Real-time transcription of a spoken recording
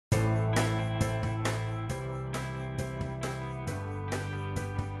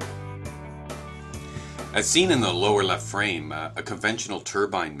As seen in the lower left frame, a conventional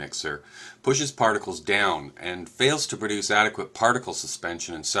turbine mixer pushes particles down and fails to produce adequate particle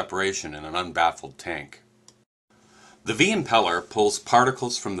suspension and separation in an unbaffled tank. The V-impeller pulls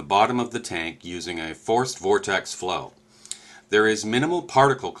particles from the bottom of the tank using a forced vortex flow. There is minimal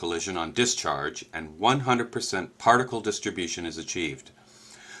particle collision on discharge and 100% particle distribution is achieved.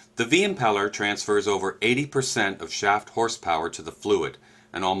 The V-impeller transfers over 80% of shaft horsepower to the fluid,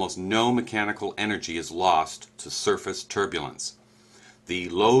 and almost no mechanical energy is lost to surface turbulence. The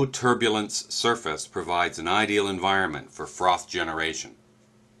low turbulence surface provides an ideal environment for froth generation.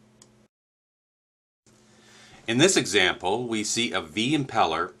 In this example, we see a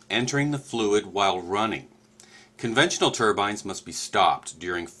V-impeller entering the fluid while running. Conventional turbines must be stopped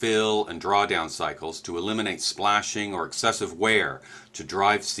during fill and drawdown cycles to eliminate splashing or excessive wear to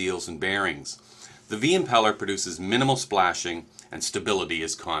drive seals and bearings. The V-impeller produces minimal splashing and stability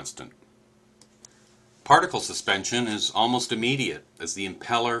is constant. Particle suspension is almost immediate as the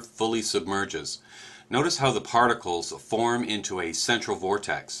impeller fully submerges. Notice how the particles form into a central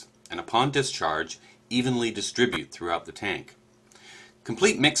vortex and upon discharge evenly distribute throughout the tank.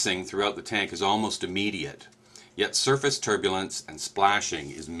 Complete mixing throughout the tank is almost immediate, yet surface turbulence and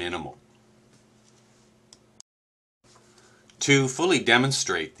splashing is minimal. To fully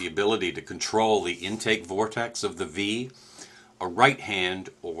demonstrate the ability to control the intake vortex of the V, a right-hand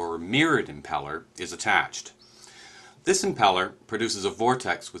or mirrored impeller is attached. This impeller produces a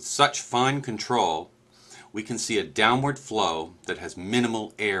vortex with such fine control we can see a downward flow that has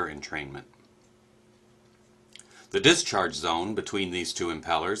minimal air entrainment. The discharge zone between these two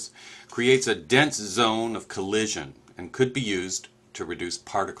impellers creates a dense zone of collision and could be used to reduce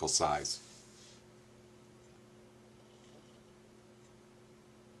particle size.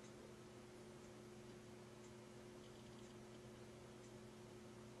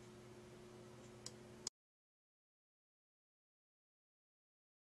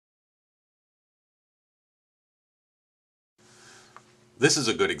 This is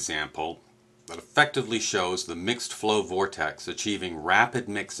a good example that effectively shows the mixed flow vortex achieving rapid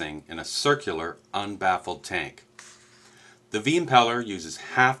mixing in a circular, unbaffled tank. The V-impeller uses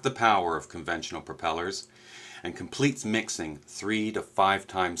half the power of conventional propellers and completes mixing 3 to 5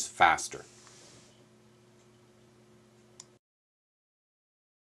 times faster.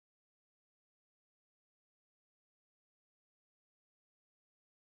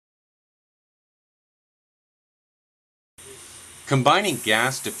 Combining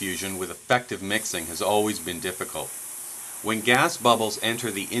gas diffusion with effective mixing has always been difficult. When gas bubbles enter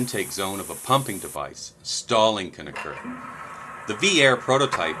the intake zone of a pumping device, stalling can occur. The V-Air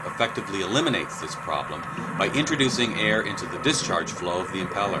prototype effectively eliminates this problem by introducing air into the discharge flow of the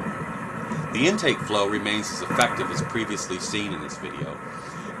impeller. The intake flow remains as effective as previously seen in this video,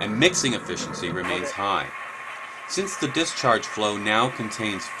 and mixing efficiency remains high. Since the discharge flow now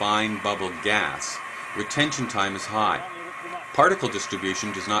contains fine bubbled gas, retention time is high. Particle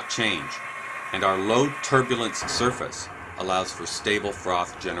distribution does not change, and our low turbulence surface allows for stable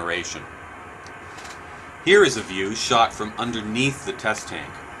froth generation. Here is a view shot from underneath the test tank.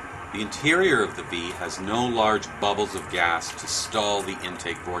 The interior of the V has no large bubbles of gas to stall the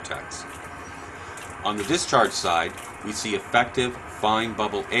intake vortex. On the discharge side, we see effective fine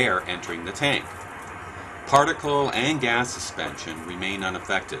bubble air entering the tank. Particle and gas suspension remain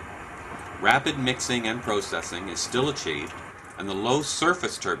unaffected. Rapid mixing and processing is still achieved, and the low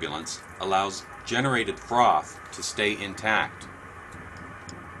surface turbulence allows generated froth to stay intact.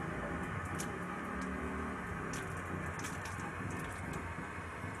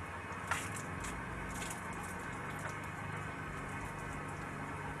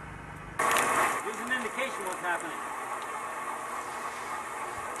 Gives an indication what's happening.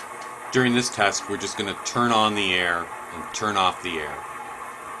 During this test, we're just going to turn on the air and turn off the air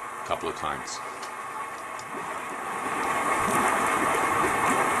a couple of times.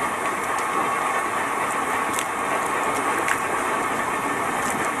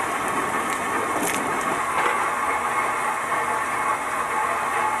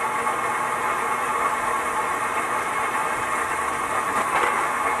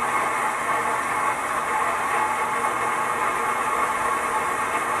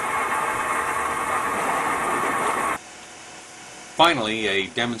 Finally, a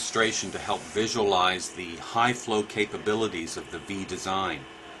demonstration to help visualize the high flow capabilities of the V design.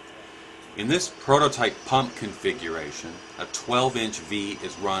 In this prototype pump configuration, a 12-inch V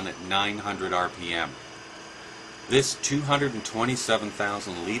is run at 900 RPM. This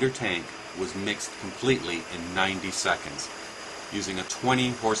 227,000 liter tank was mixed completely in 90 seconds using a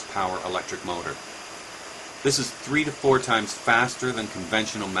 20 horsepower electric motor. This is 3 to 4 times faster than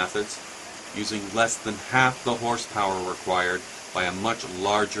conventional methods using less than half the horsepower required by a much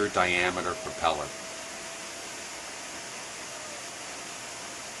larger diameter propeller.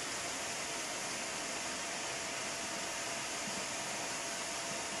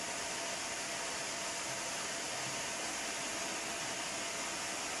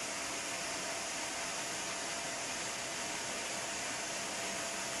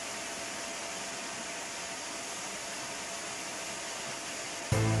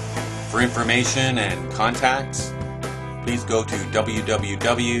 For information and contacts, please go to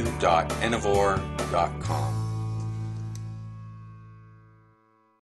www.enivore.com.